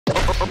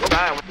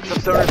Hi, what's up,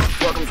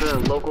 stoners? Welcome to the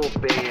local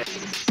Bay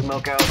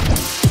Smokeout.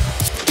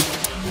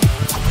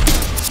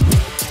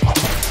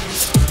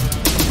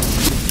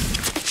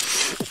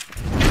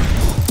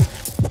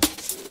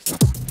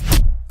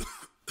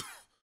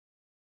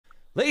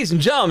 Ladies and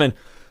gentlemen,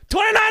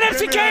 29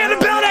 FCK in the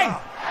building!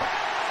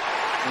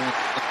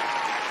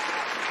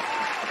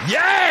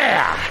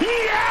 Yeah!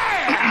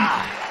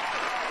 Yeah!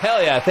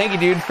 Hell yeah. Thank you,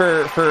 dude,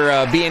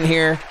 for being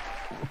here.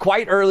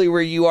 Quite early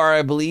where you are,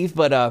 I believe,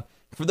 but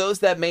for those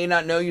that may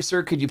not know you,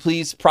 sir, could you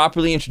please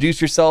properly introduce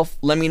yourself?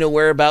 Let me know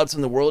whereabouts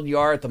in the world you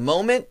are at the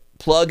moment.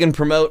 Plug and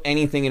promote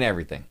anything and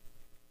everything.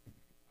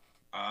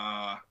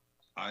 I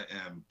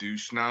am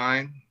Deuce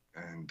 9,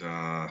 and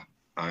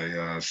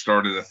I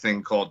started a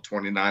thing called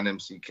 29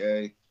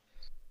 MCK.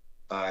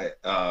 I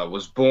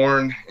was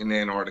born in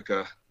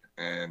Antarctica,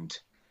 and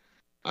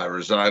I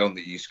reside on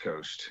the East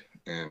Coast,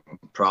 in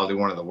probably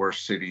one of the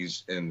worst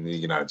cities in the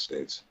United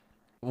States.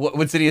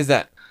 What city is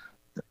that?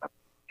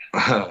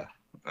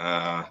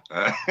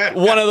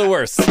 One of the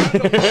worst.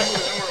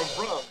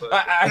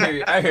 I hear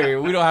you. I hear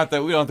you. We don't have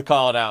to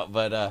call it out,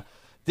 but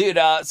dude,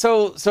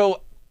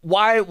 so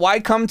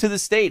why come to the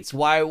States?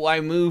 Why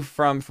move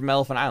from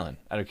Elephant Island?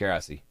 Out of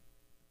curiosity.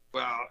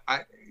 Well,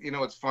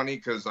 it's funny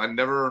because I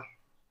never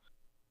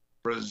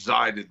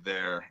resided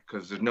there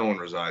because no one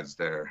resides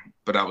there.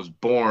 But I was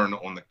born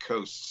on the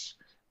coasts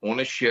on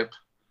a ship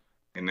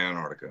in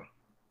Antarctica.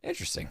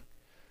 Interesting.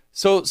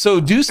 So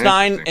Deuce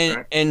 9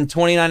 and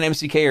 29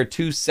 MCK are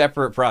two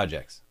separate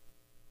projects.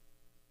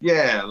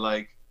 Yeah,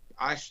 like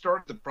I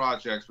started the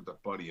projects with a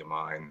buddy of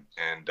mine,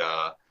 and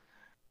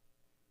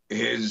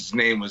his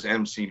name was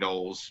MC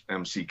Knowles,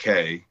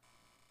 MCK,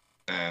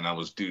 and I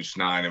was Deuce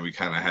 9, and we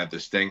kind of had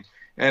this thing.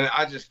 And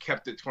I just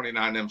kept it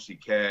 29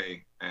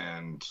 MCK,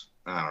 and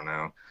I don't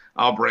know.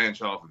 I'll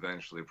branch off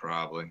eventually,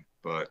 probably,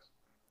 but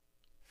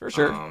for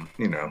sure,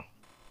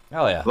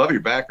 Hell yeah, love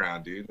your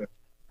background, dude.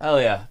 Hell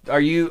yeah.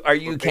 Are you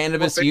a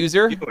cannabis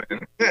user?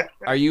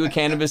 Are you a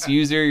cannabis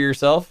user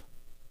yourself?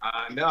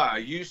 No, I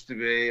used to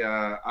be.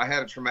 I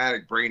had a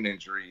traumatic brain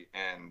injury,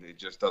 and it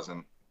just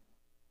doesn't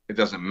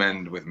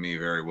mend with me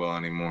very well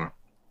anymore.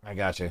 I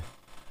got you.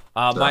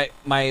 My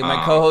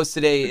co-host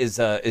today is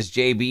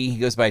JB. He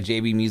goes by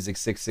JB Music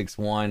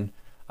 661.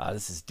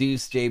 This is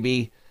Deuce,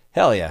 JB.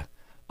 Hell yeah.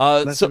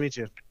 Nice to meet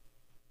you.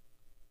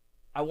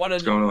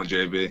 What's going on,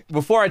 JB?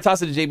 Before I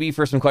toss it to JB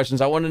for some questions,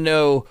 I want to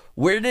know,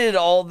 where did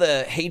all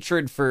the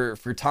hatred for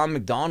Tom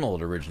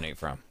Macdonald originate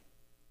from?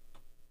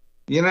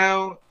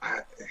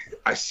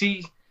 I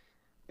see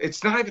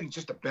it's not even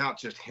just about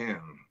just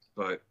him,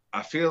 but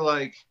I feel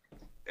like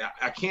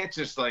I can't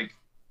just like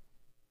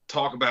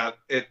talk about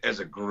it as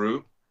a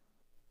group,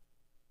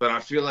 but I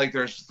feel like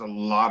there's just a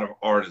lot of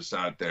artists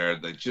out there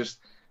that just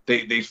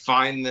they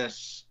find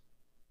this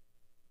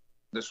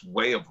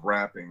way of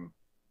rapping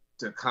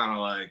to kind of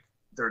like,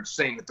 they're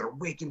saying that they're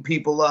waking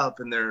people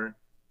up and they're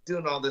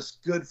doing all this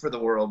good for the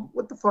world.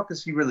 What the fuck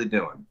is he really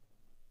doing?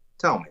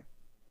 Tell me.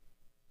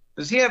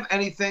 Does he have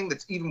anything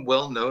that's even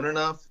well known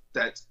enough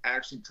that's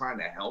actually trying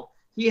to help?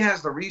 He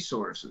has the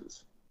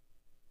resources.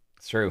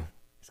 It's true.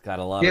 He's got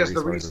a lot of resources. He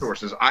has the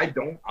resources. I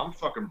don't. I'm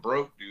fucking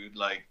broke, dude.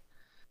 Like,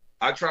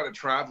 I try to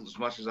travel as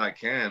much as I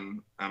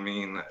can. I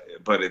mean,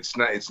 but it's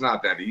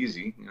not that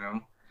easy,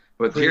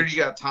 But here you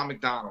got Tom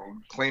Macdonald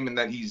claiming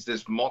that he's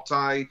this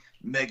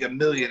multi-mega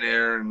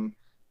millionaire and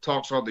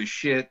talks all this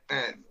shit.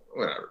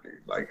 Whatever, dude.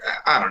 Like,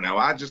 I don't know.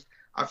 I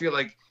feel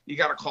like you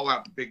got to call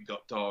out the big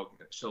dog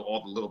so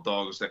all the little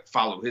dogs that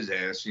follow his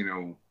ass,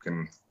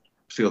 can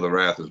feel the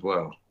wrath as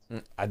well.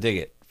 I dig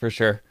it, for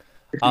sure.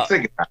 If you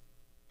think about it,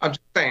 I'm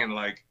just saying,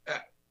 like,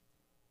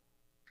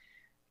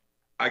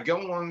 I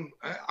go on.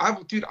 I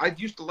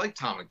used to like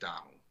Tom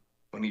Macdonald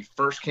when he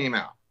first came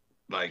out.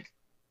 Like,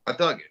 I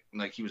dug it.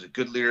 Like, he was a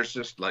good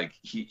lyricist. Like,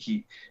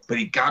 but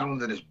he got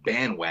onto this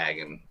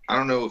bandwagon. I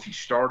don't know if he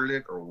started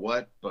it or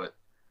what, but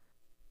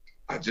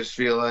I just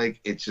feel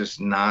like it's just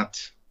not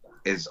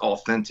as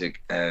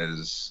authentic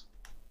as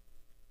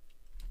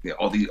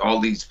all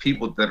these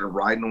people that are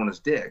riding on his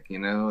dick.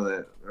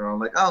 That are all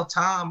like, "Oh,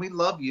 Tom, we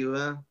love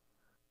you.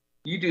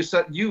 You do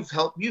so. You've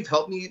helped me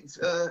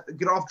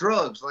get off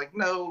drugs." Like,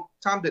 no,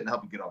 Tom didn't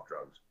help you get off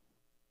drugs.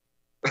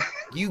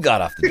 You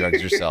got off the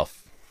drugs yourself.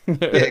 Yeah,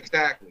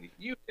 exactly.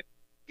 You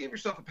give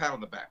yourself a pat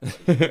on the back.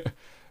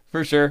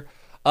 For sure.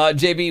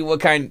 JB,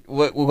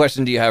 what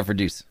question do you have for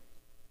Deuce?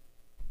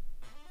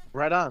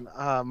 Right on.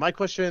 My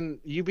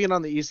question, you being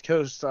on the East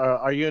Coast,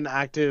 are you an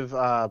active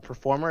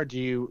performer? Do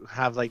you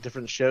have like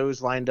different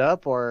shows lined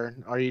up, or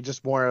are you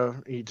just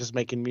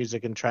making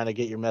music and trying to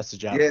get your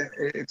message out? Yeah,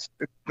 it's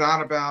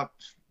not about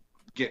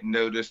getting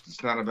noticed.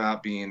 It's not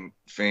about being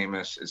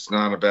famous. It's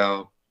not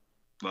about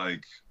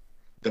like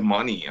the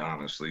money,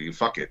 honestly.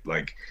 Fuck it.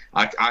 Like,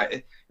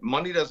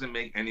 money doesn't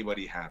make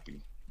anybody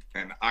happy.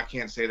 And I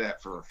can't say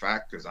that for a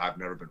fact because I've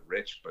never been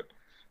rich, but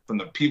from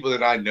the people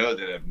that I know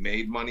that have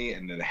made money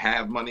and that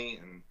have money,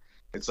 and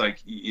it's like,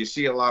 you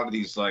see a lot of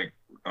these like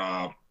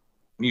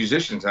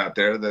musicians out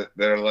there that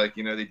are like,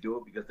 they do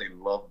it because they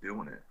love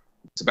doing it.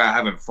 It's about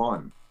having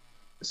fun.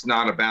 It's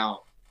not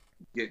about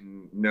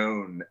getting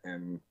known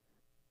and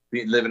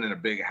living in a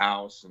big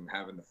house and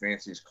having the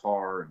fanciest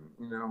car, and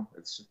you know,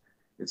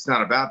 it's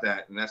not about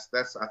that. And that's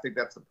I think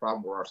that's the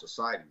problem where our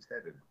society's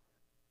headed.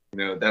 You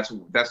know, that's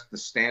the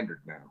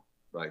standard now.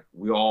 Like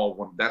we all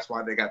want. That's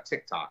why they got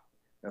TikTok.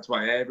 That's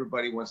why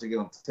everybody wants to get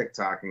on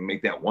TikTok and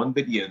make that one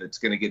video that's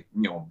going to get,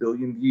 you know, 1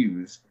 billion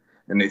views,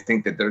 and they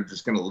think that they're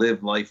just going to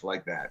live life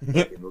like that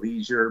in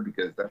leisure,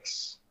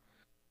 because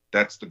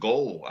that's the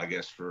goal, I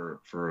guess,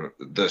 for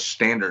the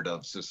standard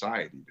of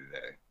society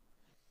today.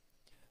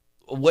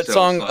 What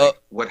song?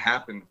 Like, what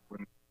happened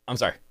when? I'm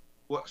sorry.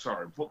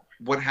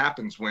 What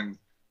happens when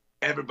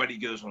everybody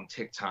goes on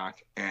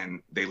TikTok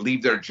and they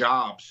leave their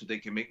jobs so they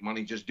can make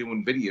money just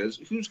doing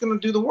videos? Who's going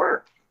to do the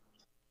work?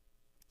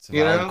 It's a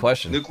valid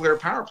question. Nuclear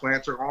power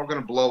plants are all going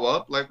to blow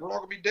up. Like, we're all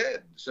going to be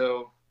dead.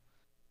 So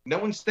no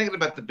one's thinking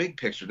about the big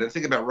picture. They're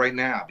thinking about right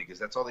now, because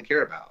that's all they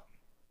care about.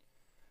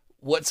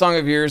 What song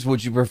of yours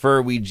would you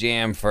prefer we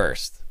jam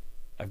first?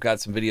 I've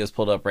got some videos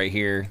pulled up right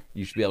here.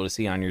 You should be able to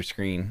see on your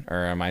screen,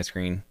 or on my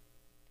screen.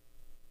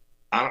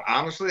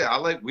 Honestly,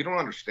 We Don't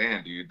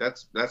Understand, dude.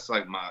 That's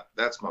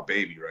my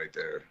baby right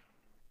there.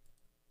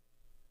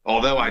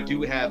 Although I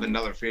do have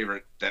another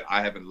favorite that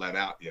I haven't let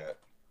out yet.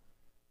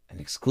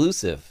 An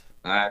exclusive.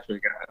 I actually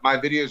got, my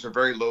videos are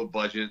very low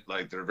budget.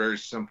 Like, they're very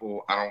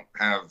simple. I don't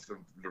have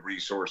the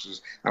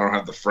resources. I don't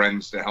have the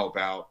friends to help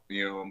out.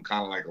 You know, I'm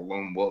kind of like a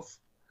lone wolf.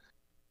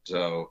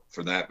 So,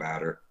 for that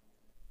matter.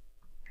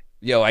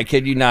 Yo, I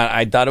kid you not.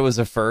 I thought it was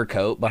a fur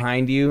coat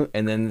behind you,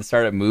 and then it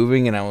started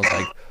moving, and I was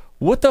like,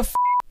 what the f?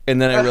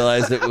 And then I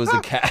realized it was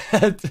a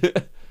cat.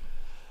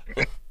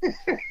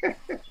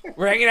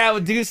 We're hanging out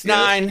with Deuce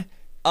 9.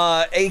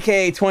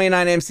 aka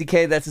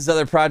 29MCK. That's his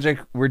other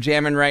project. We're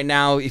jamming right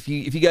now. If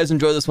you guys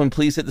enjoy this one,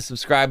 please hit the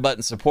subscribe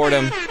button, support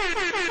him.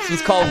 This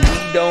is called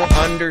We Don't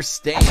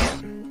Understand.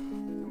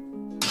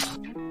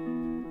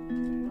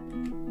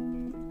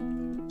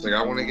 It's like,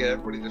 I want to get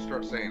everybody to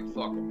start saying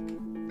fuck him,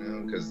 you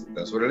know, because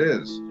that's what it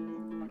is.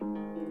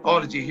 Oh,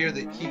 did you hear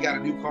that he got a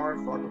new car?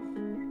 Fuck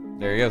him.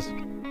 There he goes.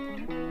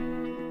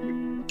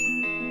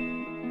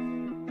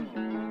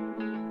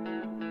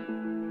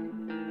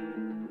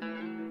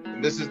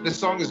 This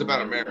song is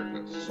about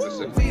America.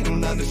 We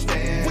don't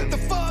understand what the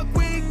fuck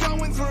we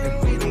going through.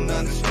 We don't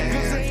understand,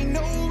 'cause ain't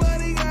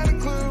nobody got a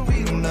clue.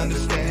 We don't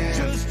understand,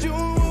 just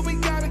doing what we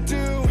gotta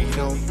do. We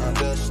don't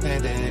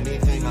understand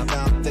anything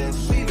about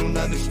this. We don't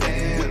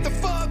understand what the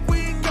fuck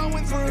we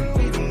going through.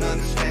 We don't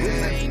understand,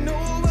 'cause ain't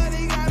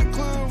nobody got a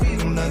clue. We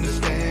don't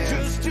understand,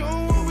 just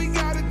doing what we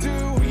gotta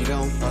do. We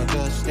don't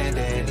understand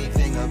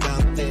anything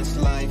about this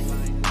life.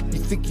 You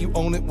think you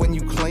own it when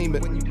you claim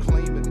it.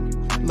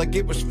 Like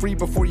it was free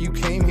before you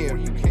came here.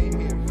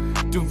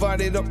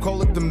 Divide it up,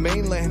 call it the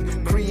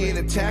mainland. Create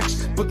a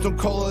tax, but don't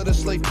call it a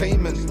slave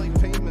payment.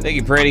 Thank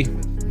you, pretty.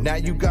 Now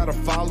you got a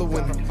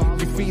following.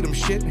 You feed them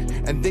shit,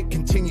 and they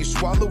continue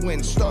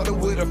swallowing. Started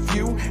with a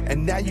few,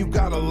 and now you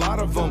got a lot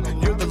of them.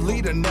 You're the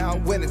leader now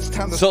when it's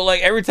time to... So,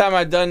 like, every time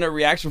I've done a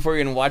reaction for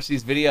you and watched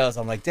these videos,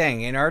 I'm like,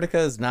 dang, Antarctica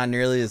is not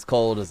nearly as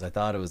cold as I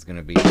thought it was going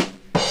to be.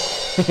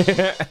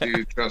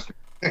 Dude, trust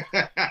me.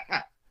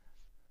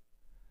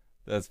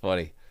 That's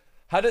funny.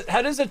 How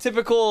does a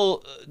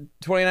typical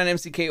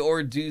 29MCK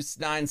or Deuce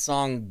 9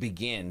 song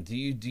begin? Do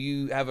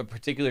you have a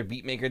particular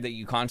beat maker that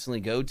you constantly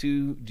go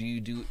to?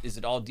 Is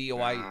it all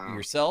DIY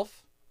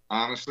yourself?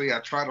 Honestly, I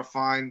try to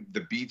find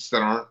the beats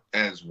that aren't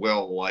as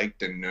well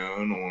liked and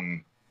known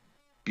on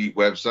beat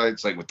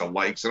websites, like with the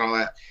likes and all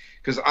that,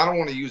 because I don't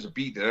want to use a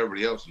beat that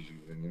everybody else is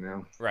using, you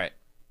know? Right.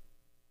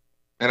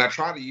 And I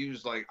try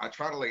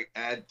to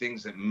add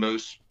things that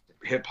most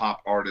hip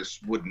hop artists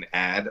wouldn't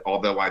add,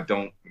 although I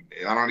don't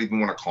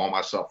even want to call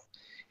myself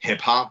hip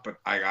hop, but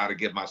I got to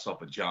give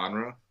myself a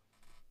genre.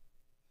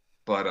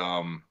 But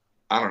I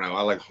don't know,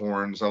 I like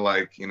horns, I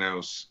like, you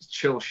know,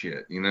 chill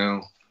shit, you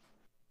know.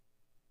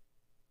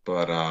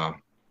 But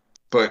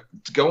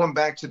going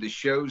back to the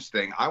shows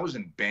thing, I was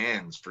in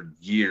bands for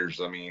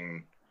years. I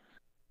mean,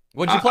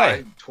 what'd you play?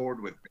 I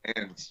toured with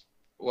bands.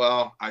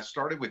 Well, I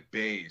started with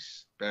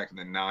bass back in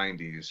the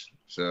 90s,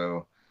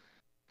 so,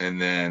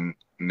 and then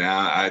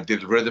now I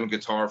did rhythm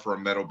guitar for a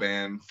metal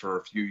band for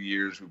a few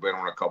years. We went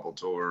on a couple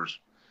tours.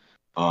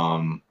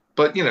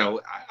 But, you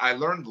know, I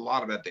learned a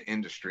lot about the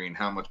industry and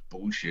how much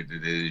bullshit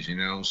it is, you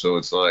know? So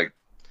it's like,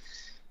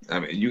 I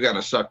mean, you got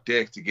to suck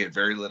dick to get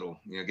very little,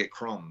 you know, get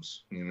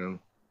crumbs, you know?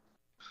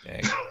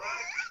 Dang.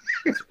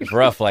 It's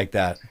rough like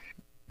that.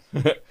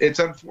 It's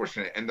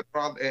unfortunate. And the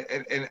problem,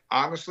 and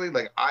honestly,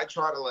 like, I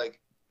try to, like,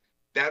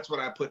 that's what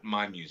I put in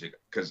my music,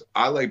 because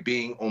I like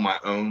being on my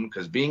own,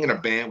 because being in a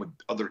band with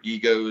other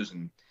egos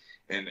and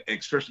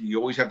especially you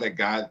always have that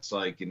guy that's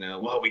like, you know,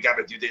 well, we got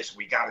to do this,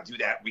 we got to do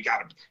that, we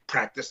got to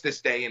practice this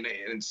day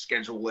and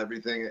schedule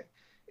everything.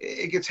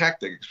 It gets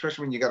hectic,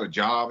 especially when you got a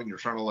job and you're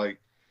trying to, like,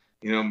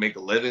 you know, make a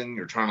living,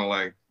 you're trying to,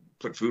 like,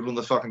 put food on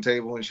the fucking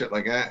table and shit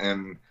like that.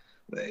 And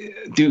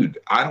dude,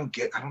 I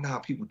don't know how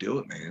people do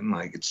it, man.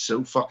 Like, it's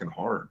so fucking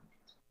hard.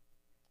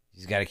 You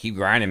just got to keep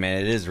grinding,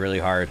 man. It is really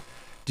hard.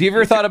 Do you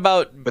ever thought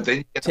about? But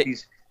then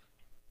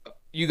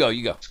you go.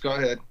 You go. Go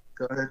ahead.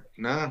 Go ahead.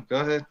 No,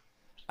 go ahead.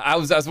 I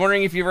was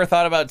wondering if you ever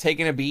thought about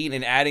taking a beat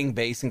and adding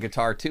bass and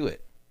guitar to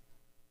it.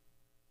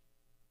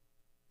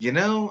 You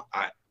know,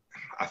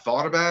 I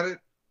thought about it,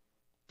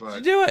 but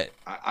You do it.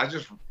 I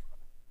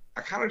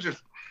kind of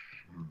just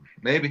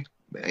maybe.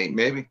 I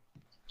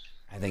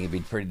think it'd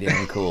be pretty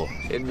damn cool.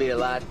 It'd be a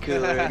lot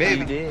cooler if Maybe.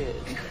 you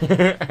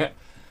did.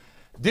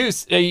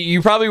 Deuce,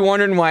 you're probably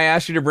wondering why I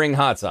asked you to bring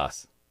hot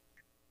sauce.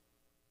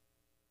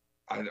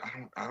 I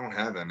don't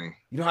have any.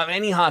 You don't have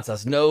any hot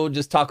sauce? No,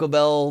 just Taco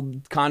Bell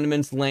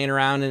condiments laying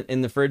around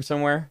in the fridge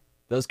somewhere?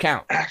 Those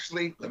count.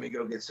 Actually, let me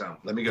go get some.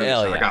 Hell yeah.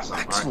 I got some.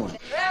 All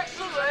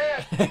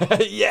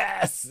right.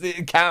 Yes,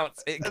 it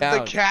counts. It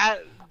counts. The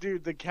cat,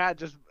 dude. The cat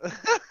just.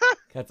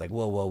 Cat's like,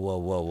 whoa.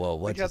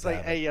 What The cat's just like,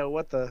 happened? hey yo,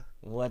 what the?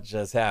 What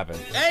just happened?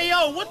 Hey,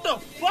 yo, what the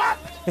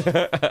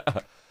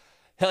fuck?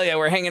 Hell yeah,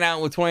 we're hanging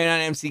out with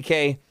 29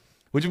 MCK,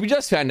 which we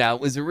just found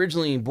out was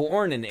originally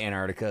born in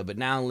Antarctica, but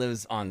now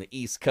lives on the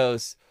East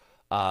Coast.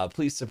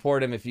 Please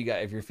support him if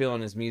you're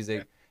feeling his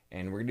music,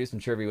 and we're gonna do some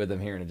trivia with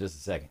him here in just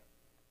a second.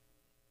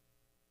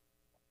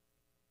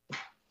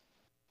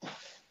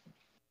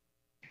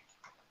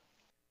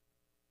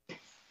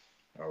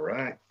 All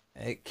right.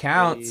 It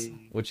counts.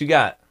 Hey. What you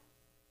got?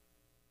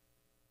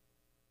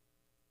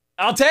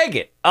 I'll take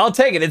it.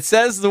 It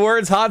says the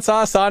words hot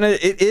sauce on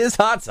it. It is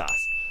hot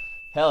sauce.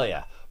 Hell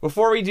yeah.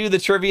 Before we do the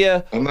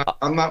trivia, I'm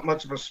not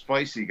much of a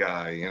spicy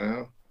guy, you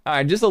know. all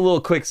right, just a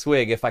little quick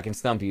swig if I can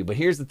stump you. But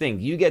here's the thing.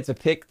 You get to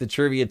pick the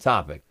trivia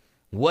topic.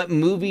 What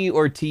movie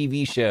or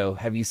TV show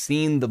have you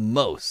seen the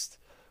most?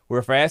 Where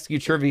if I ask you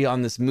trivia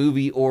on this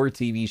movie or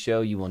TV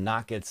show, you will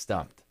not get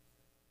stumped.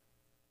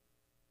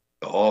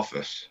 The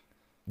Office.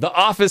 The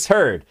Office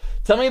heard.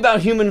 Tell me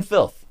about Human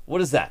Filth.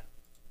 What is that?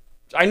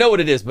 I know what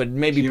it is, but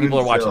maybe Human people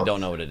are watching Filth.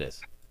 don't know what it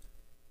is.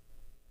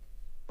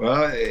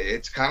 Well,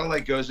 it's kind of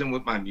like goes in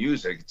with my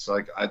music. It's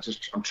like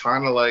I'm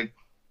trying to like.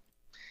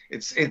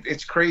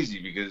 It's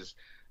crazy because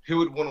who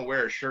would want to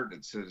wear a shirt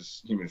that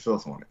says Human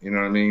Filth on it? You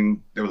know what I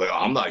mean? They were like, oh,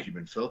 I'm not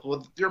Human Filth.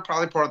 Well, you're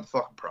probably part of the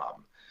fucking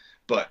problem.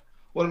 But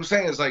what I'm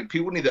saying is like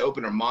people need to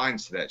open their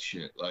minds to that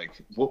shit.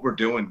 Like what we're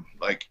doing,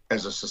 like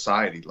as a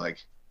society.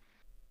 Like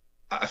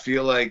I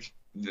feel like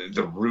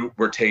the route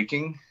we're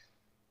taking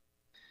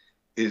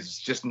is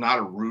just not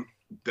a route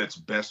that's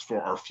best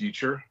for our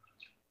future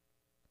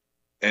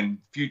and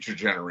future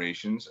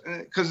generations,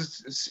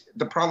 because it's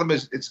the problem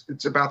is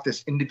it's about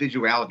this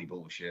individuality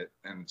bullshit,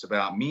 and it's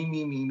about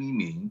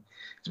me.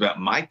 It's about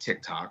my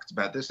TikTok. It's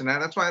about this and that.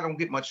 That's why I don't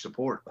get much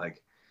support,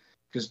 like,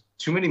 because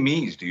too many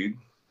me's, dude.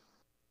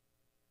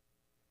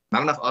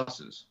 Not enough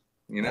us's,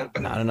 you know.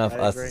 Not enough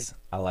I agree. us.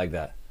 I like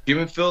that.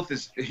 Human filth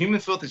is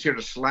here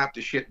to slap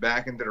the shit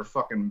back into their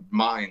fucking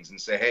minds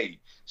and say, hey,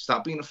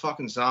 stop being a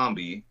fucking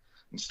zombie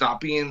and stop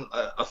being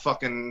a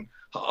fucking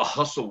a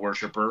hustle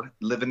worshiper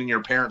living in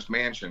your parents'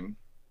 mansion.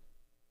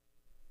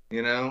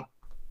 You know?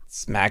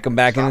 Smack them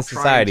back Stop into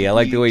trying society. to I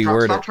like the way you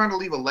word Stop it. trying to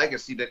leave a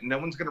legacy that no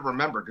one's going to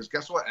remember, because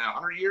guess what? In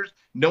 100 years,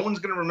 no one's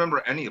going to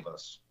remember any of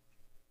us.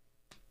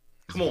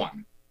 Come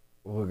on.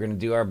 We're going to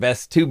do our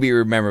best to be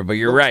remembered, but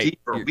you're Look right.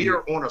 deeper. We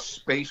are on a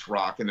space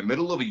rock in the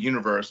middle of a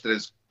universe that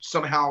is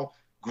somehow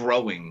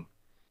growing.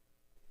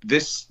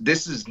 This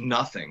is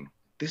nothing.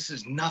 This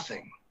is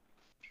nothing.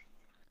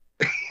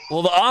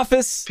 Well, The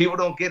Office, People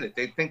don't get it.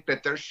 They think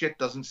that their shit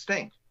doesn't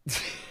stink.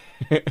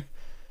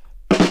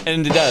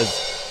 and it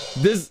does.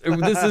 This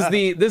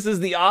is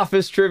the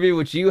Office trivia,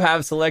 which you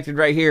have selected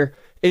right here.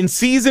 In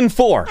season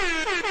 4,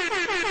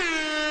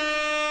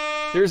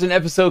 there's an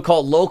episode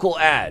called Local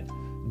Ad.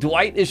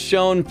 Dwight is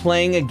shown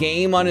playing a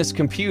game on his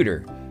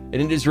computer, and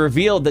it is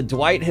revealed that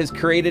Dwight has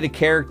created a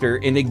character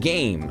in a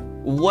game.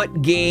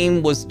 What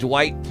game was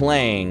Dwight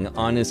playing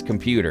on his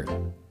computer?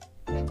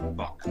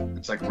 Fuck.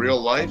 It's like real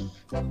life.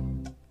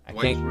 I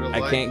Dwight's real I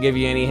life. can't give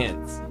you any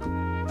hints.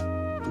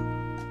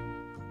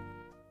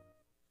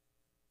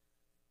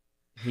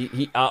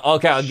 Okay,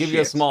 I'll give you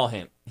a Shit. small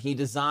hint. He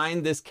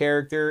designed this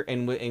character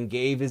and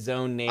gave his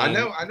own name. I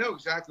know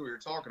exactly what you're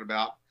talking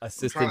about. I'm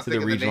Assistant trying to the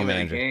think of regional name of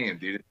manager. the game,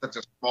 dude. It's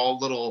such a small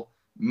little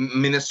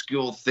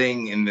minuscule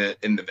thing in the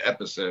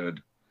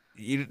episode.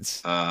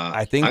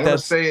 I think I'm gonna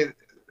that's say it.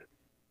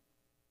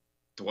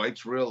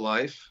 Dwight's real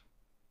life.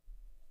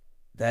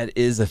 that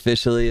is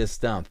officially a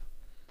stump.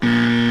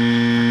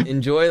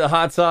 Enjoy the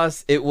hot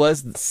sauce. It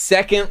was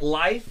Second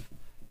Life,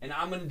 and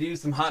I'm gonna do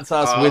some hot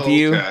sauce with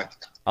you. Okay.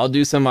 I'll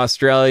do some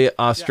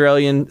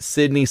Australian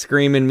Sydney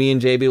screaming. Me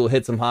and JB will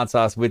hit some hot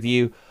sauce with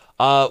you.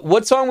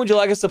 What song would you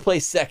like us to play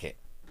second?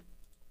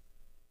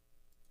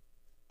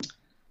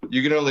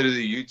 You can only do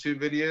the YouTube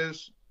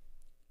videos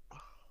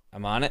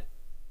I'm on it.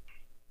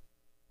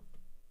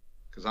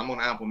 because I'm on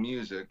Apple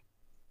Music,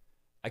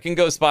 I can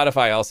go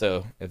Spotify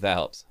also, if that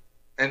helps.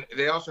 and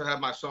they also have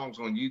my songs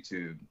on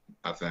YouTube.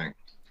 I think.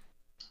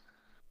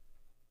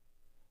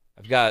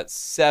 I've got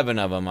 7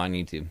 of them on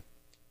YouTube.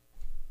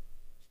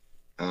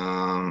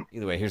 Um.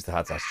 Either way, here's the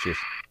hot sauce. Cheers.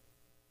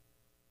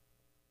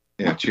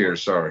 Yeah.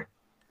 Cheers. Sorry.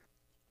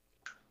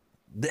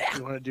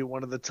 You want to do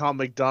one of the Tom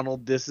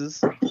Macdonald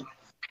disses?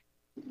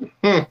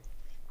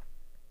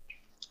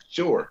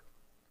 Sure.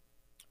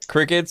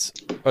 Crickets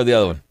or the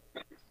other one?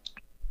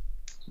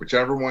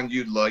 Whichever one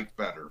you'd like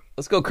better.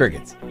 Let's go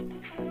Crickets.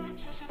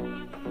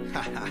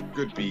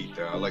 Good beat,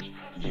 though. I like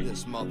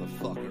This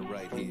motherfucker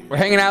right here. We're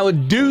hanging out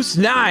with Deuce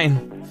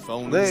 9.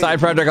 Phone Side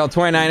project called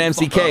 29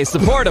 MCK.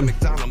 Support him.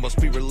 Macdonald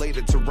must be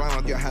related to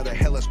Ronald. Yeah, how the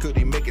hell else could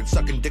he make it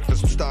sucking dick for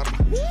some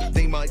stardom?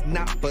 They might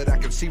not, but I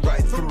can see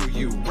right through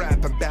you.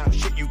 Rap about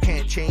shit you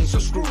can't change, so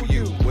screw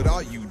you. What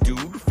are you,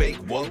 dude? Fake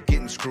woke,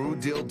 getting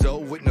screwed,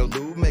 dildo with no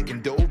lube,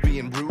 making dough,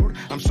 being rude.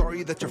 I'm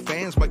sorry that your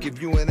fans might give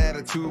you an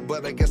attitude,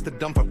 but I guess the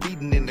dumb for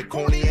feeding in the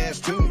corny ass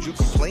tunes. You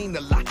complain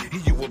a lot,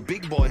 you a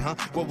big boy, huh?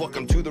 Well,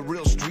 welcome to the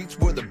real streets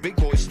where the big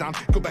boys stomp.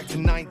 Go back to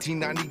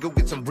 1990, go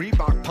get some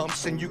Reebok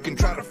pumps, and you can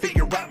try to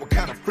figure out what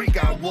kind of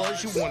freak I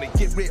was. You wanna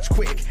get rich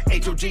quick,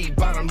 H-O-G,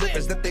 bottom lip.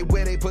 Is that they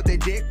where they put their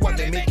dick while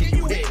they making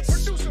you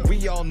hits?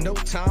 We all know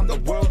time, the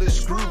world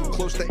is screwed.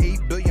 Close to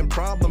 8 billion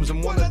problems,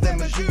 and one of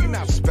them is you. You're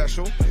not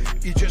special,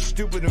 you're just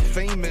stupid and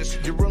famous.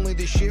 You're only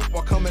the shit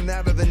while coming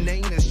out of the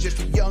name. It's just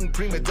a young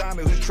prima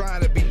donna who's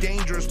trying to be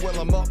dangerous. Well,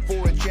 I'm up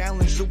for a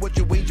challenge, so what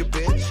you wager,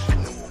 bitch? I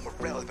know I'm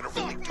irrelevant,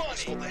 I really do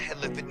this for the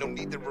hell of it. No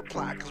need to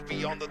reply, cause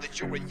we all know that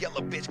you're a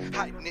yellow bitch.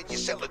 Hiding it, you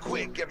sell it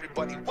quick.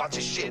 Everybody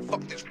watching shit,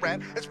 fuck this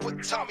rap. Let's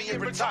put Tommy in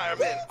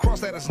retirement.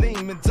 Cross out his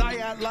name and die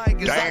out like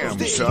his Damn, idols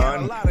did.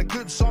 son. A lot of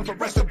good songs, but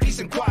rest in peace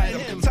and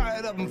quiet. I'm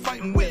tired of them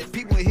fighting with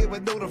people here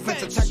with no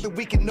defense. Attack the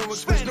weak and no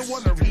expense. No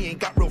wonder he ain't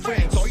got real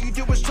friends. All you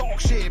do is talk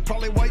shit,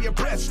 probably while your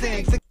breath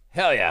stinks.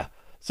 Hell yeah.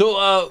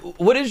 So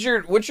what's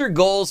your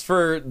goals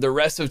for the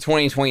rest of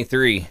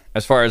 2023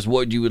 as far as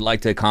what you would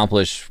like to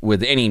accomplish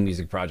with any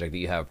music project that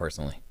you have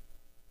personally?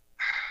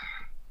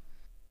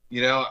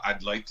 You know,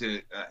 I'd like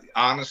to,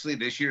 honestly,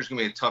 this year's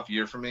gonna be a tough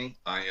year for me.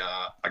 I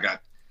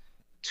got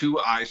 2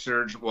 eye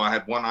surgery. Well, I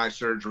had 1 eye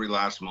surgery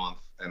last month,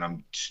 and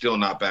I'm still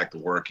not back to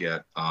work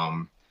yet.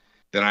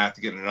 Then I have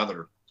to get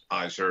another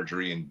eye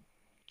surgery in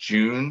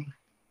June,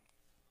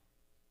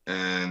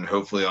 and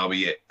hopefully I'll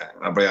be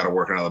out of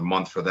work another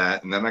month for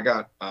that. And then I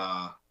got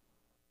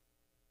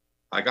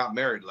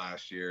married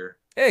last year.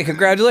 Hey,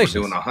 congratulations!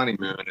 We're doing a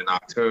honeymoon in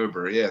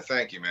October. Yeah,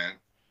 thank you, man.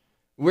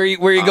 Where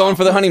are you going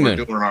for the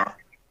honeymoon?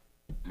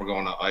 We're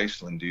going to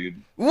Iceland,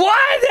 dude.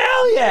 What?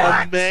 Hell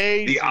yeah!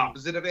 Amazing. The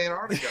opposite of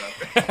Antarctica.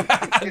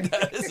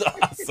 That is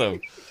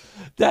awesome.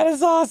 That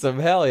is awesome.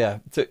 Hell yeah.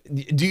 So,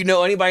 do you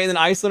know anybody in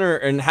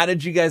Iceland, and how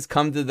did you guys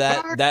come to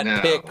that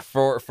No. pick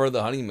for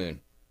the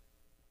honeymoon?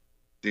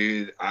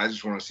 Dude, I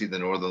just want to see the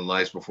Northern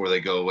Lights before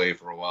they go away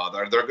for a while.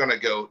 They're gonna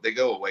go. They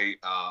go away.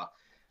 I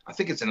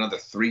think it's another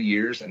 3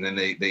 years, and then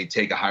they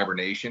take a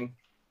hibernation.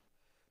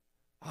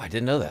 Oh, I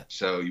didn't know that.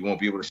 So you won't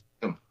be able to see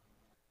them.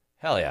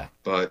 Hell yeah.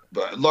 But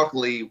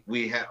luckily,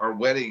 we had our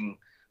wedding.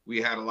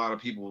 We had a lot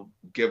of people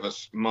give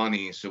us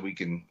money so we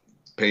can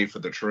pay for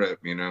the trip.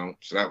 You know,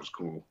 so that was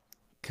cool.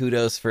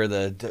 Kudos for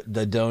the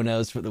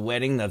donos for the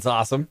wedding. That's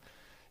awesome.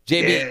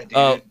 JB,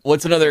 Yeah, dude.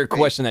 what's another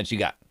question that you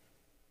got?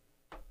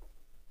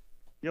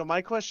 You know,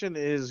 my question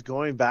is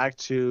going back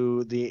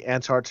to the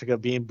Antarctica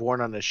being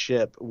born on a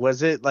ship.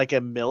 Was it like a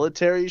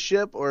military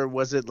ship, or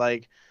was it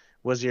like,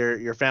 was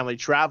your family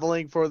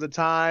traveling for the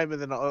time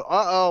and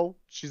then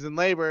she's in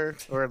labor,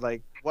 or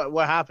like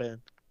what happened?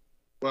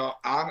 Well,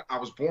 I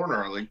was born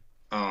early.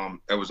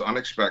 It was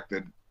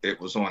unexpected. It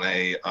was on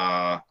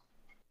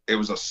it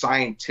was a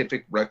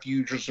scientific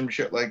refuge or some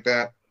shit like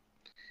that.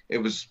 It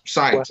was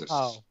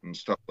scientists and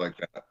stuff like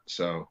that.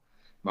 So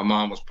my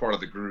mom was part of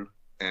the group,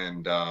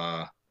 and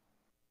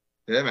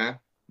yeah, man,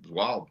 it was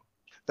wild.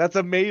 That's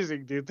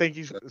amazing, dude. Thank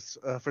you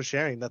for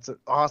sharing. That's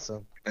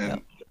awesome.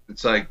 And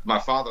it's like my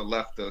father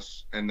left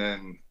us, and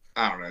then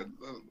I don't know.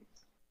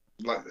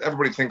 Like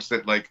everybody thinks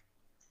that like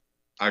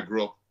I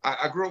grew up.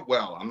 I grew up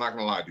well. I'm not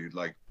gonna lie, dude.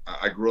 Like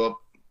I grew up.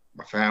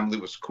 My family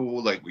was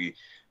cool. Like we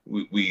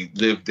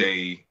lived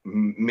a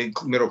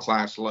middle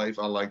class life.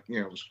 I like,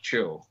 you know, it was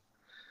chill.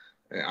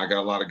 And I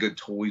got a lot of good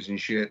toys and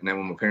shit. And then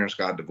when my parents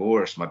got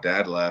divorced, my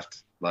dad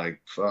left.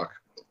 Like fuck,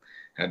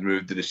 had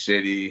moved to the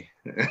city,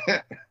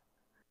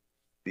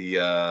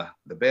 the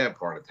bad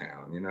part of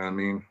town. You know what I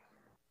mean?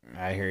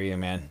 I hear you,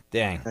 man.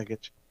 Dang. I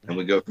get you. And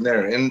we go from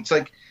there. And it's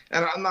like,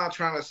 and I'm not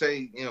trying to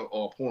say, you know,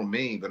 oh, poor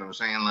me, but I'm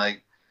saying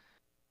like,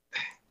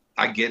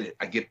 I get it.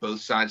 I get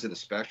both sides of the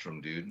spectrum,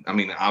 dude. I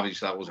mean,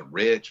 obviously I wasn't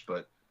rich,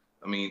 but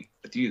I mean,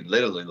 dude,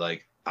 literally,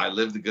 like, I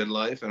lived the good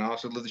life and I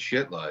also lived the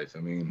shit life.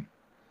 I mean,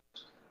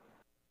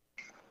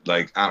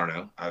 like, I don't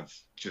know. I've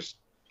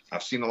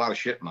seen a lot of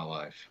shit in my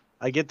life.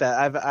 I get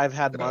that. I've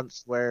had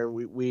months where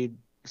we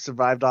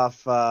survived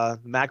off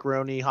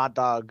macaroni hot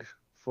dog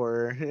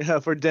for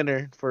for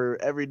dinner for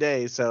every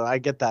day. So I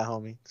get that,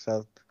 homie.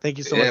 So thank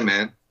you so much. Yeah,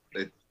 man.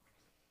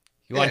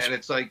 And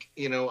it's like,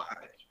 you know,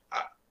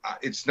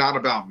 it's not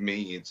about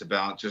me. It's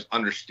about just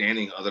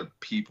understanding other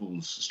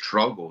people's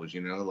struggles, you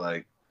know,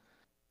 like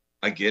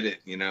I get it,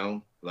 you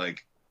know,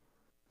 like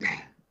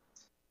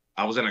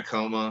I was in a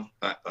coma.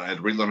 I had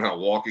to relearn how to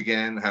walk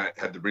again.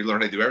 Had to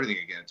relearn how to do everything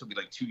again. It took me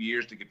like 2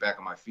 years to get back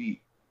on my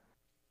feet.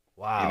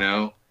 Wow. You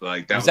know,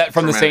 like that was that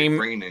from the same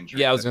brain injury.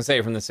 Yeah, I was gonna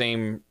say from the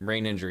same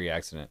brain injury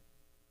accident.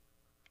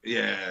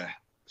 Yeah.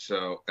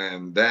 So,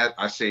 and that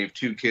I saved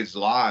 2 kids'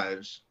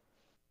 lives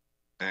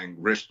and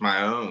risked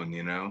my own,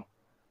 you know.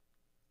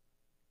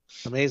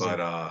 Amazing.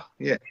 But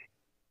yeah,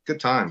 good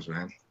times,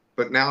 man.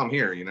 But now I'm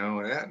here, you know.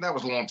 And that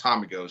was a long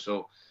time ago.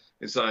 So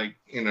it's like,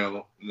 you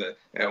know,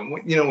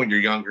 when you're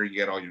younger, you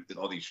get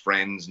all these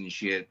friends and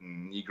shit,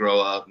 and you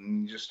grow up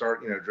and you just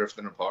start, you know,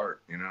 drifting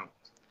apart, you know.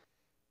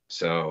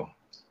 So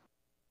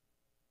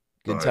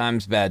Good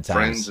times, bad times.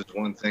 Friends is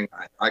one thing.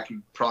 I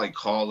could probably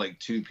call like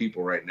 2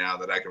 people right now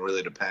that I can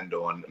really depend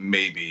on,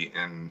 maybe,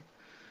 and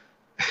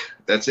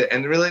that's it.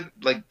 And really,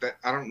 like,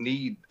 I don't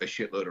need a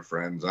shitload of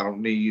friends. I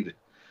don't need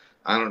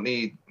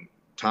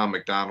Tom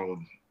Macdonald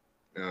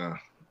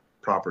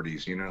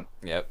properties, you know.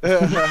 Yep. Do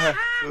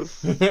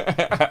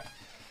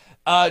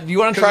you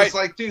want to try? It's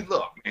like, dude,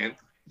 look, man,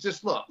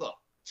 just look.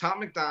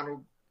 Tom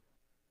Macdonald.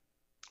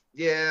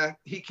 Yeah,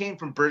 he came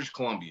from British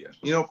Columbia.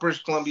 You know what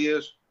British Columbia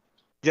is?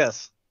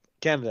 Yes.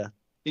 Canada.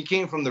 He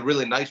came from the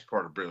really nice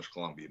part of British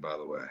Columbia, by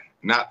the way,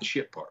 not the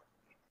shit part.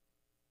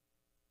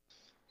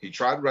 He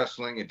tried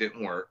wrestling. It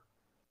didn't work.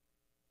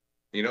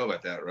 You know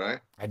about that, right?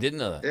 I didn't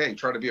know that. Yeah, he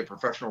tried to be a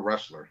professional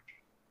wrestler.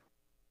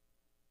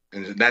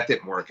 And that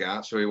didn't work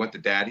out. So he went to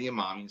daddy and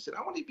mommy and said,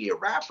 I want to be a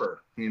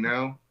rapper, you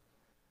know?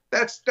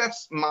 That's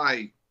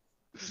my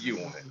view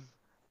on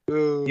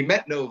it. He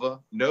met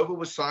Nova. Nova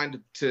was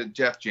signed to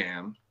Def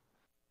Jam.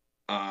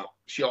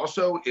 She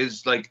also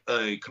is like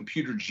a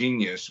computer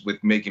genius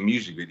with making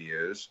music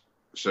videos.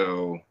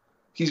 So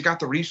he's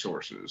got the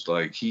resources.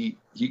 Like he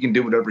can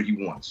do whatever he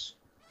wants.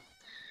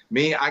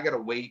 Me, I gotta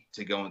wait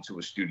to go into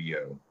a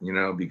studio, you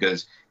know,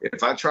 because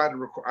if I tried to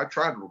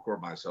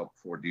record myself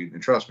before, dude,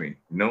 and trust me,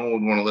 no one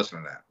would want to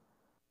listen to that.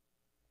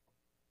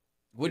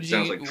 Would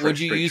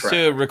you use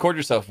to record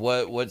yourself?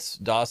 What's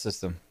DAW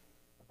system?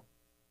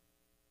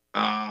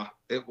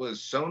 It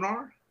was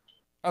Sonar.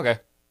 Okay.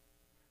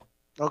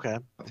 Okay.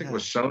 I think it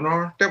was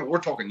Sonar. We're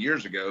talking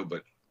years ago,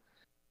 but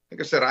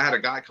like I said, I had a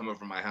guy come over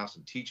to my house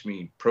and teach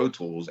me Pro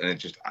Tools, and it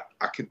just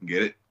I couldn't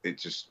get it. It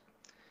just,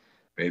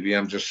 maybe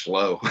I'm just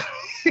slow.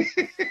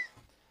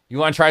 You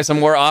want to try some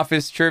more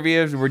Office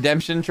trivia,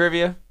 Redemption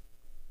trivia?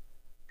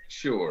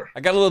 Sure. I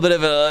got a little bit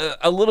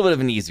of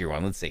an easier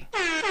one. Let's see.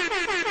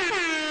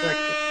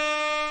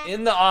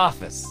 In The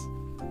Office,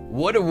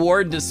 what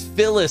award does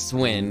Phyllis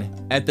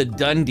win at the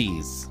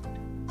Dundies?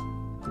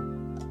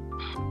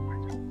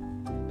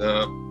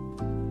 The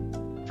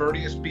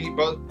furriest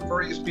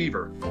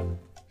beaver.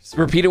 Just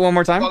repeat it one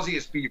more time.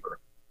 Buzziest beaver.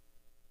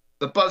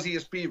 The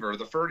buzziest beaver.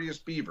 The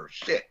furriest beaver.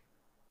 Shit.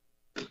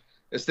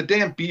 It's the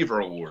damn Beaver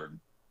Award.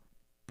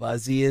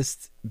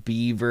 Buzziest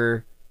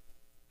beaver,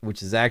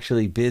 which is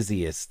actually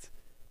busiest,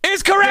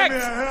 is correct.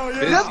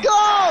 Let's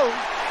go.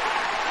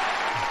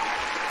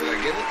 Did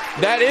I get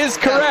it? That is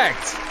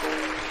correct.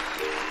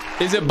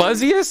 Is it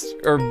buzziest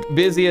or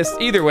busiest?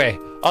 Either way,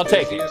 I'll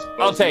take it.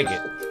 I'll take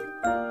it.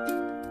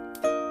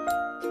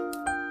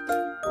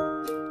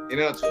 You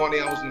know, it's funny.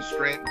 I was in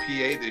Scranton,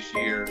 PA this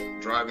year,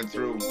 driving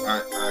through.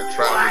 I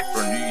traveled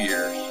for New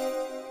Year's,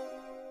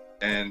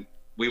 and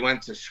we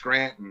went to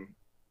Scranton,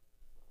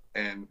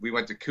 and we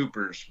went to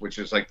Cooper's, which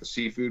is like the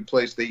seafood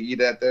place they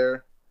eat at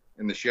there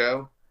in the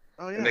show.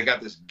 Oh yeah. And they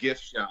got this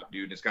gift shop,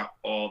 dude. It's got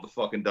all the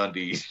fucking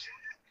Dundies.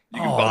 You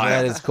can Oh, buy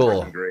that them. is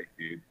cool. It's great,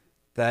 dude.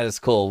 That is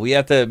cool. Me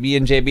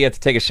and JB have to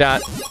take a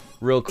shot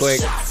real quick.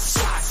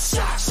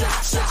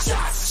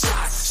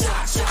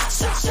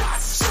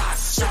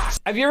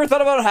 Have you ever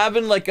thought about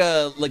having like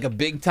a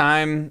big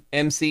time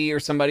MC or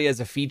somebody as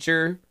a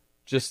feature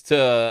just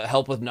to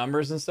help with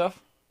numbers and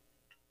stuff?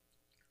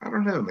 I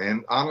don't know,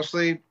 man.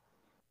 Honestly,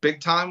 big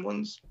time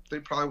ones, they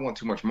probably want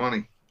too much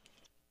money.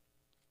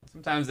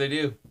 Sometimes they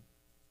do.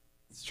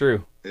 It's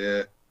true.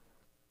 Yeah.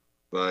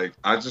 Like,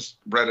 I just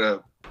read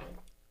a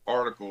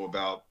article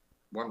about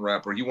one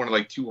rapper. He wanted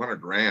like 200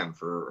 grand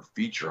for a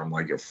feature. I'm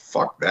like, yeah,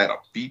 fuck that. A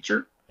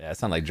feature? Yeah, that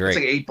sounds like Drake.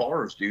 It's like 8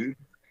 bars, dude.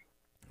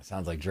 It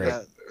sounds like Drake.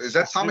 Is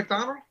that Tom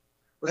Macdonald?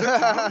 Was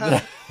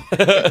that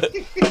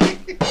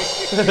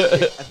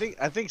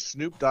I think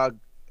Snoop Dogg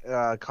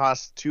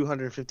cost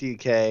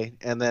 $250K,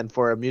 and then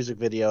for a music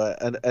video,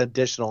 an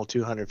additional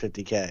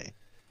 $250K.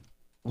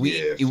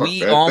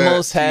 We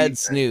almost had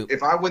Snoop.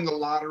 If I win the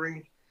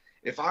lottery,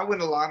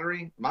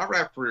 my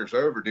rap career's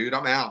over, dude.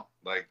 I'm out.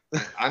 Like,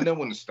 I know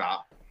when to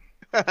stop.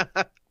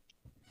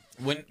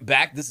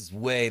 This is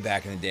way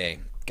back in the day.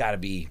 Got to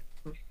be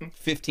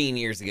 15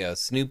 years ago.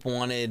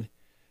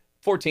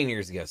 14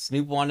 years ago,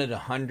 Snoop wanted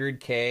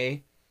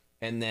 100K,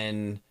 and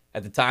then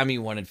at the time he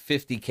wanted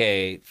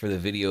 50K for the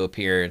video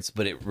appearance,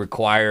 but it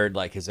required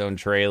like his own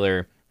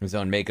trailer, his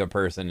own makeup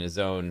person, his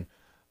own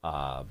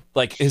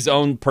his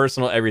own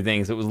personal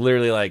everything. So it was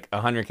literally like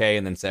 100K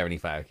and then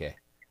 75K.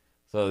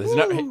 So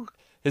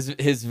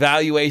his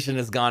valuation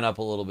has gone up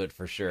a little bit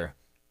for sure.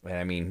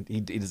 I mean,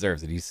 he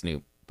deserves it. He's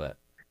Snoop, but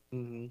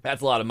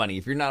that's a lot of money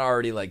if you're not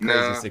already like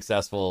crazy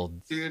successful.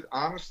 Dude,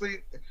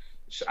 honestly,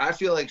 I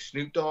feel like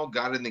Snoop Dogg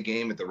got in the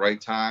game at the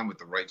right time with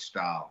the right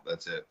style.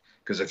 That's it.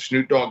 Because if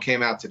Snoop Dogg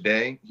came out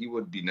today, he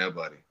would be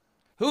nobody.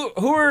 Who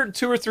are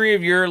 2 or 3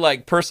 of your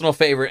like personal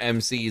favorite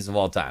MCs of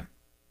all time?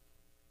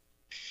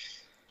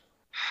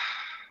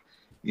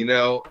 You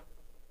know,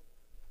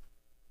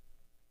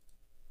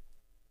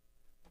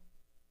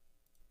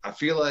 I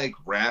feel like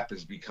rap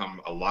has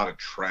become a lot of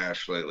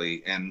trash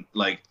lately, and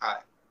like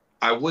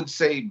I would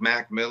say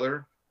Mac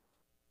Miller,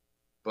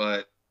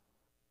 but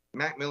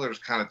Mac Miller is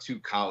kind of too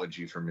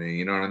collegey for me.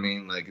 You know what I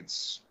mean? Like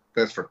that's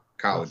for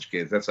college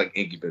kids. That's like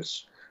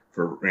Incubus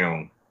for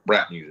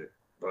rap music.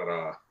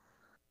 But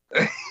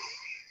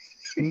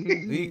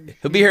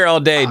He'll be here all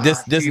day,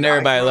 dissing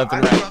everybody left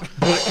and right.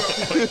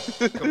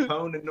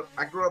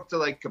 I grew up to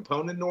like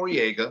Capone and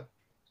Noriega.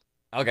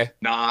 Okay.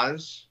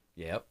 Nas.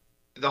 Yep.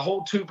 The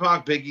whole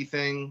Tupac Biggie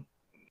thing,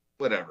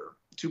 whatever.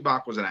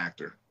 Tupac was an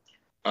actor.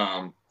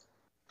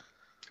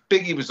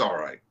 Biggie was all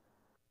right.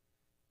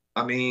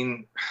 I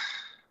mean,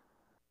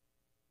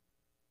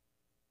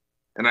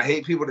 and I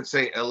hate people that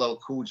say LL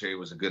Cool J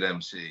was a good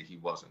MC. He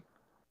wasn't.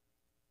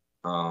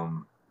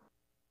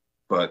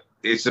 But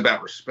it's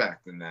about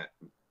respect in that,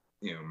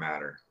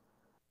 matter.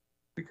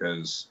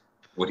 Because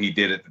what he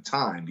did at the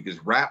time,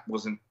 because rap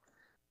wasn't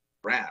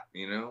rap,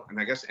 And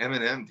I guess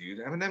Eminem, dude,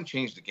 Eminem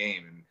changed the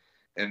game,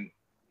 and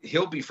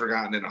he'll be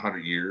forgotten in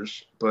 100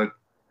 years, but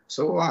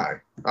so will I.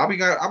 I'll be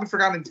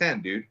forgotten in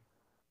 10, dude.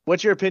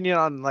 What's your opinion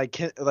on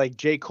like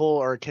J. Cole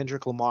or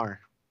Kendrick Lamar?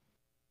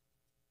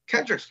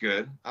 Kendrick's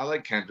good. I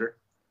like Kendrick.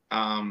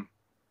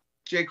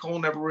 J. Cole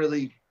never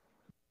really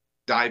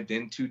dived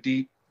in too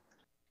deep.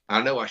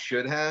 I know I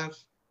should have,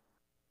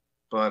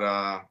 but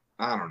I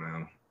don't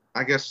know.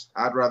 I guess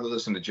I'd rather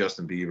listen to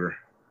Justin Bieber.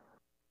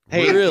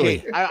 Hey, really?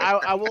 Hey,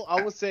 I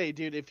will say,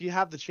 dude, if you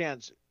have the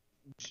chance,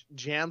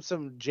 jam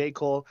some J.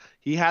 Cole.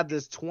 He had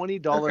this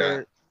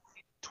 $20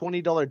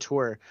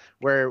 tour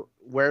where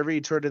wherever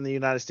he toured in the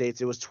United States,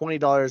 it was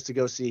 $20 to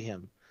go see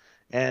him.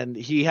 And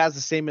he has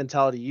the same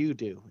mentality you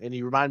do, and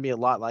you remind me a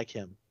lot like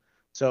him.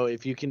 So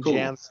if you can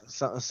jam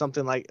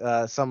something like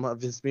some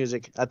of his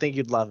music, I think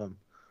you'd love him.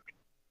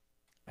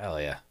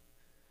 Hell yeah.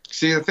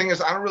 See, the thing is,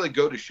 I don't really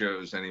go to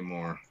shows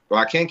anymore. Well,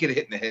 I can't get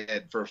hit in the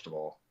head, first of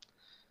all.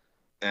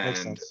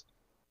 And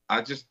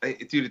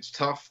dude, it's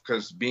tough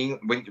because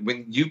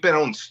when you've been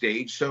on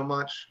stage so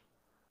much,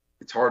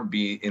 it's hard to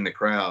be in the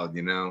crowd,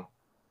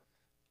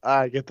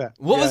 I get that.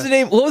 What was the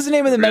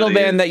name of the metal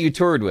band that you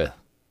toured with?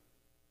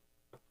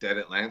 Dead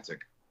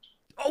Atlantic.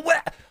 Oh,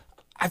 what?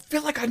 I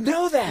feel like I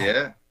know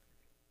that.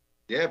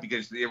 Yeah,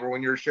 because they were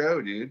on your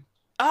show, dude.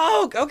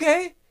 Oh,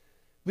 okay.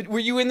 But were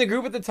you in the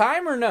group at the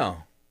time or no?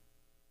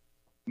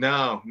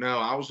 No.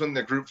 I was in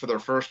the group for their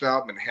first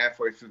album and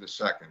halfway through the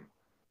second,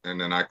 and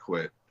then I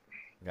quit.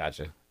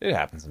 Gotcha. It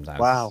happens sometimes.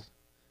 Wow.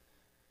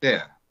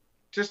 Yeah.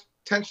 Just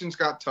tensions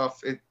got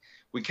tough.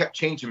 We kept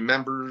changing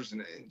members, and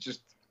it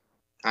just,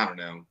 I don't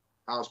know.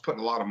 I was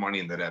putting a lot of money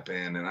into that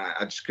band, and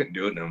I just couldn't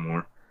do it no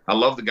more. I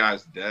love the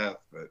guys to death,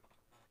 but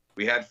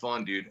we had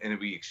fun, dude, and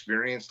we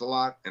experienced a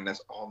lot, and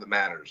that's all that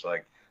matters.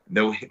 Like,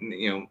 no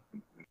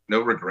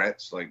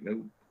regrets, like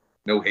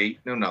no hate,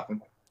 no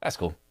nothing. That's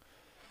cool.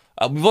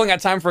 We've only got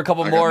time for a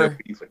couple more. No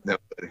beef with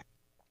nobody.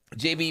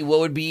 JB, what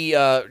would be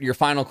your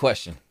final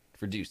question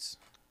for Deuce?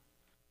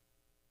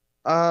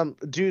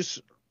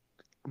 Deuce,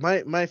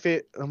 my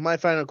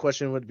final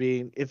question would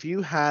be, if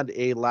you had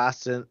a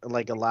lasting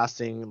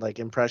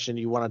impression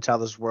you want to tell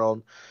this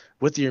world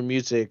with your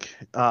music,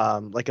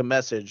 like a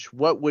message,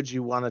 what would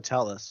you want to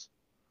tell us?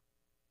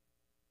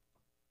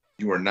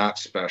 You are not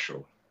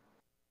special.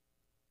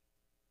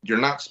 You're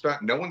not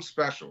special. No one's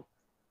special.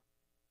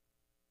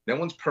 No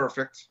one's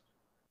perfect.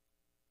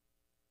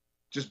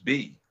 Just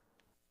be.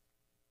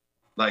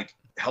 Like,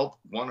 help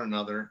one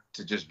another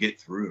to just get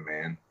through,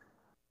 man.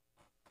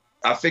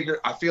 I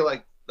feel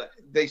like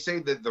they say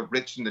that the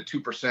rich and the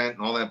 2% and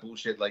all that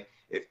bullshit, like,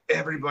 if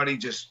everybody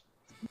just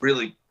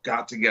really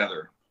got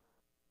together,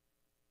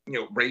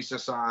 race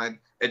aside,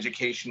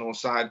 educational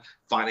aside,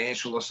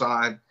 financial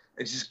aside,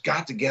 and just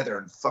got together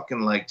and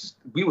fucking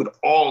we would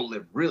all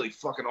live really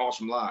fucking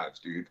awesome lives,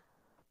 dude.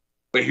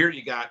 But here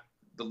you got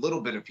the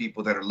little bit of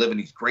people that are living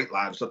these great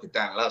lives looking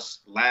down at us,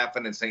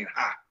 laughing and saying,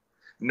 ha.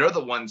 And they're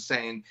the ones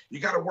saying, you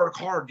got to work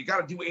hard. You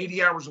got to do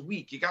 80 hours a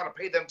week. You got to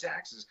pay them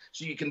taxes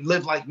so you can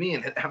live like me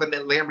and have a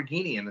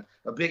Lamborghini and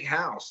a big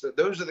house.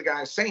 Those are the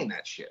guys saying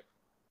that shit.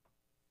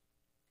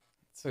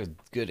 That's a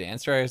good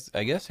answer,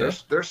 I guess. Yeah.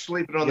 They're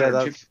sleeping on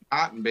their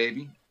cotton,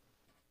 baby.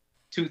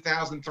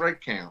 2,000 thread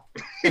count.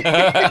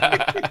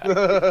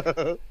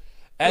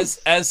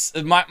 As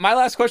my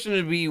last question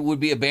would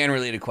be a band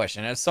related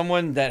question. As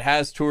someone that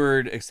has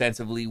toured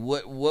extensively,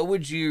 what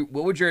would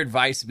your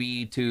advice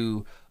be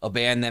to a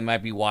band that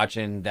might be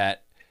watching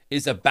that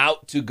is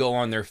about to go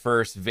on their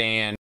first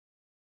van? I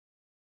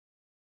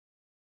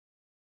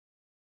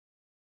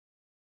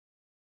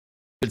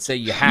would say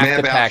you have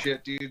to pack.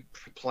 Shit, dude.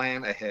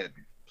 Plan ahead,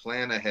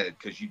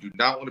 because you do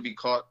not want to be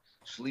caught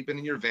sleeping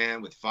in your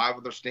van with 5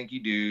 other stinky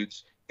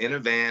dudes in a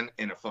van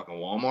in a fucking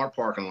Walmart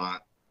parking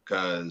lot,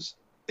 because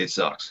it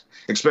sucks.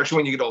 Especially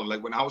when you get older.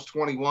 Like when I was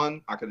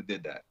 21, I could have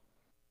did that,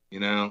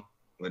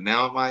 But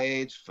now at my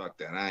age, fuck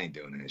that. I ain't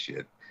doing that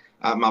shit.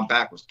 My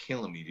back was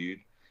killing me, dude.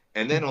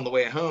 And then on the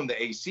way home,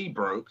 the AC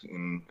broke,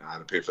 and I had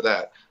to pay for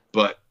that.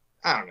 But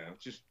I don't know,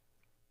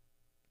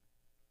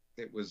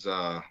 it was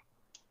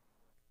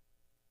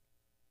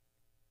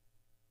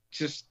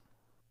just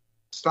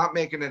stop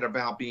making it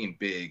about being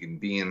big and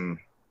being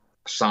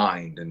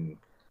signed and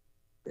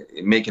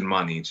making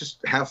money.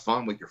 Just have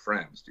fun with your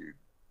friends, dude.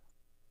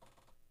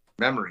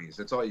 Memories,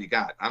 that's all you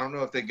got. I don't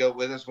know if they go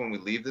with us when we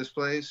leave this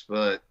place,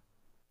 but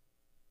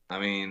I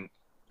mean,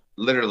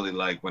 literally,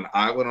 like when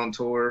I went on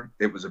tour,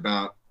 it was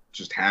about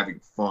just having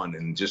fun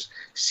and just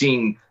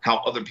seeing how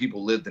other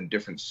people lived in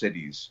different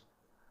cities,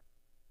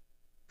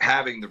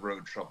 having the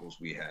road troubles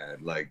we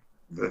had, like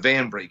the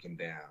van breaking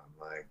down,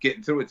 like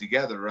getting through it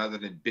together rather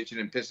than bitching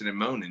and pissing and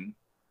moaning,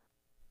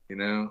 you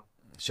know.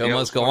 Show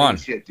must go on.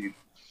 Shit, dude.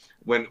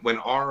 When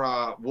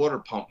our water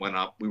pump went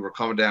up, we were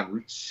coming down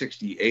Route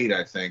 68,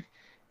 I think,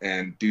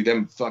 and dude,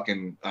 them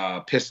fucking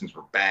pistons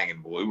were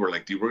banging, boy. We were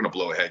like, dude, we're gonna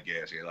blow a head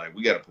gas here. Like,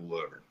 we gotta pull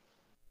over.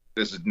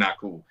 This is not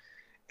cool.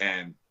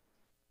 And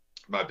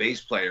my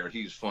bass player,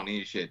 he was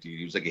funny as shit, dude.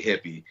 He was like a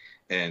hippie,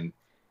 and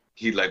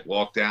he like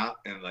walked out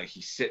and like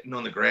he's sitting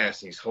on the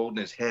grass and he's holding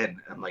his head.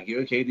 I'm like, you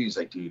okay, dude? He's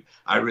like, dude,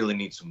 I really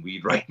need some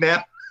weed right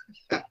now.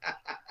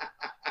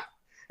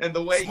 And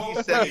the way he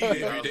said it,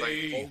 dude, I was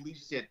like, holy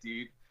shit,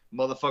 dude.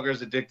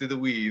 Motherfucker's addicted to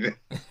weed.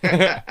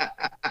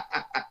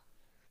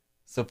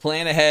 So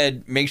plan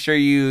ahead. Make sure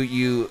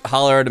you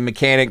holler at a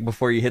mechanic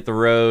before you hit the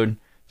road,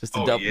 just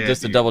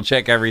to double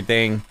check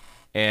everything.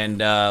 And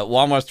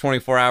Walmart's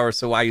 24 hours,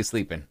 so why are you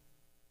sleeping?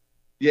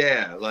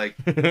 Yeah, like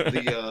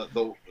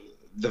the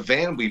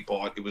van we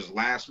bought, it was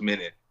last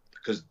minute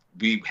because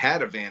we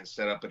had a van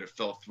set up and it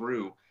fell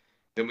through.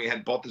 Then we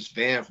had bought this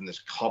van from this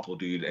couple,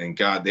 dude, and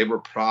God, they were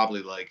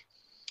probably like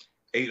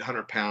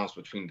 800 pounds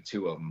between the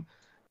two of them.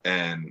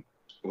 And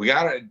we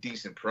got it at a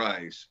decent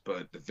price,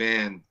 but the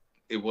van,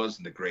 it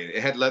wasn't the greatest.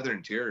 It had leather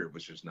interior,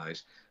 which was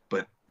nice,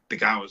 but the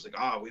guy was like,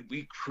 "Oh,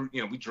 we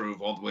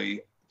drove all the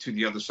way to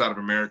the other side of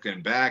America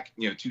and back,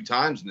 2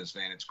 times in this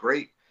van. It's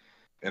great."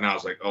 And I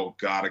was like, "Oh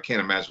God, I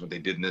can't imagine what they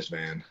did in this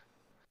van."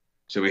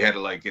 So we had to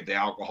like get the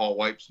alcohol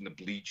wipes and the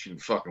bleach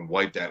and fucking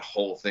wipe that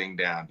whole thing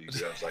down,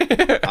 dude. I was like,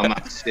 "I'm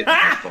not sitting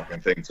in this fucking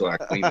thing until I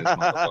clean this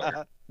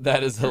motherfucker."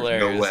 That is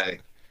hilarious. No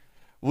way.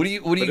 What do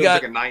you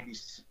got?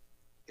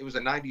 It was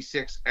a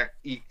 96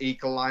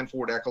 Ecoline,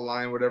 Ford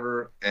Ecoline,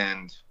 whatever,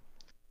 and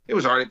it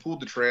was already pulled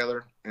the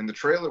trailer, and the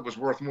trailer was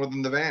worth more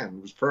than the van.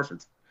 It was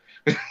perfect.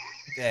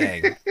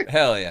 Dang,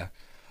 hell yeah!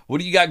 What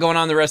do you got going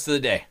on the rest of the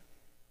day?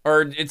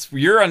 Or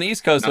you're on the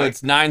East Coast, so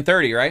it's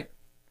 9:30, right?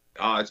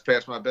 It's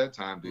past my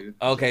bedtime, dude.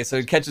 Okay, so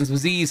you're catching some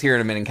Z's here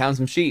in a minute, counting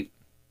some sheep.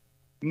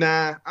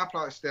 Nah, I'll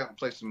probably stay out and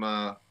play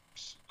some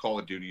Call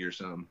of Duty or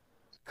something.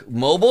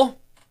 Mobile?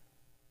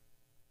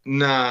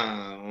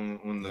 Nah,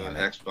 on the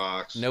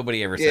Xbox.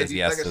 Nobody ever says dude,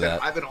 yes like I to said,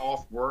 that. I've been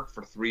off work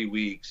for 3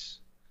 weeks,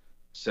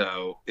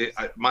 so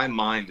my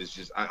mind is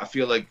just. I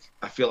feel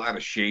out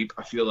of shape.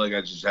 I feel like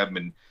I just haven't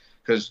been,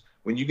 because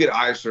when you get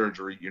eye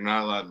surgery, you're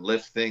not allowed to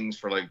lift things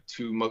for like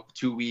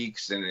 2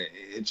 weeks, and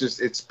it's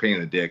a pain in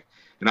the dick.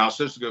 And I was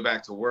supposed to go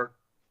back to work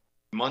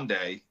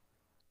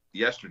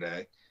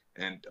yesterday,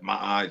 and my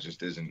eye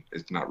just isn't.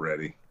 It's not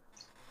ready.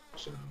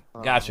 So.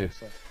 Gotcha.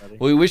 Well,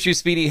 we wish you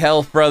speedy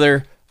health,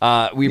 brother.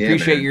 We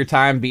appreciate your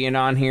time being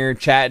on here,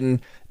 chatting,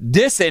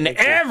 dissing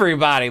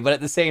everybody, but at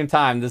the same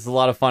time, this is a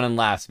lot of fun and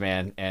laughs,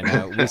 man.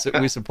 And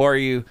we support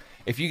you.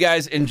 If you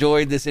guys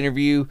enjoyed this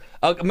interview,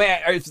 man,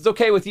 if it's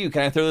okay with you,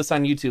 can I throw this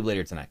on YouTube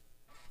later tonight?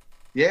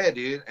 Yeah,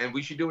 dude, and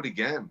we should do it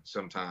again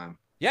sometime.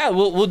 Yeah,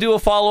 we'll do a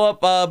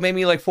follow-up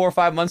maybe like 4 or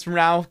 5 months from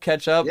now,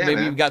 catch up. Yeah,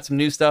 maybe we've got some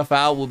new stuff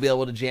out. We'll be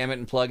able to jam it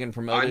and plug and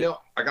promote it. I know.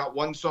 I got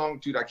one song,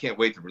 dude. I can't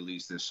wait to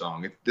release this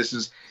song.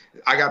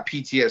 I got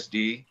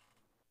PTSD,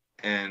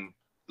 and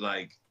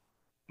like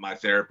my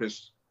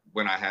therapist,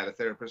 when I had a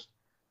therapist,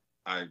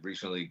 I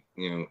recently,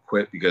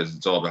 quit because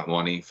it's all about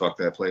money. Fuck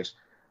that place.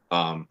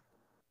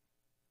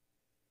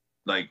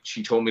 Like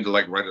she told me to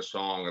like write a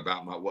song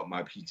about what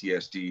my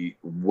PTSD,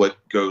 what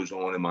goes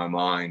on in my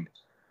mind.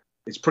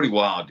 It's pretty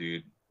wild,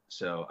 dude.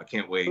 So I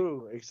can't wait.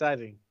 Ooh,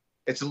 exciting.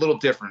 It's a little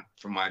different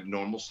from my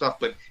normal stuff,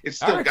 but it's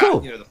still got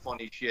cool. The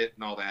funny shit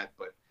and all that.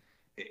 But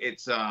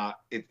it's about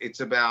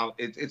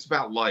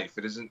life.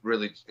 It isn't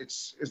really.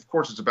 Of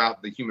course it's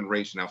about the human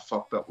race and how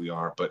fucked up we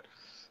are. But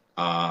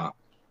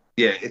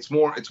it's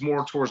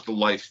more towards the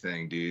life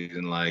thing, dude,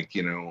 and like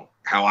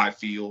how I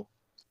feel,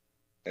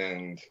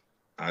 and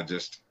I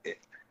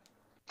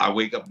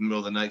wake up in the middle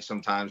of the night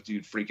sometimes,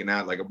 dude, freaking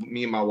out. Like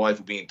me and my wife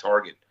will be in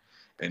Target.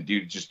 And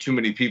dude, just too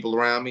many people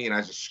around me, and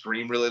I just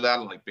scream really loud.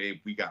 I'm like, "Babe,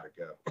 we gotta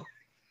go."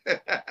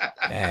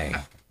 Dang,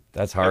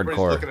 that's hardcore.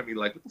 Everybody's looking at me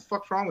like, "What the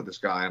fuck's wrong with this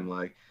guy?" I'm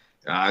like,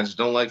 "I just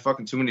don't like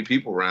fucking too many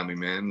people around me,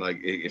 man.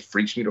 Like, it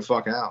freaks me the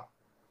fuck out."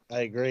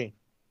 I agree.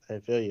 I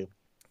feel you.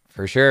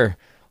 For sure.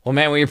 Well,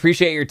 man, we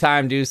appreciate your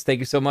time, Deuce. Thank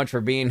you so much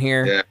for being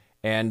here. Yeah.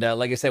 And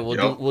like I said,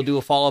 we'll do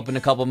a follow up in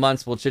a couple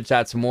months. We'll chit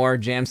chat some more,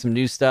 jam some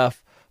new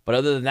stuff. But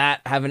other than that,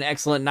 have an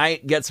excellent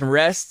night, get some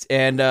rest,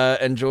 and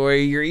enjoy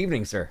your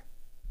evening, sir.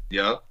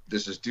 Yep.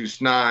 This is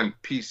Deuce 9.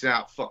 Peace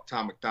out. Fuck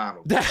Tom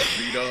Macdonald. Deuce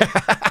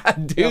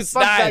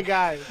fuck 9. that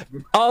guy.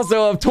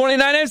 Also of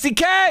 29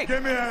 MCK.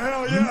 Give me a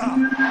hell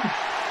yeah.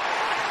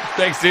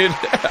 Thanks, dude.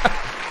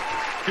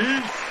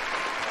 Peace.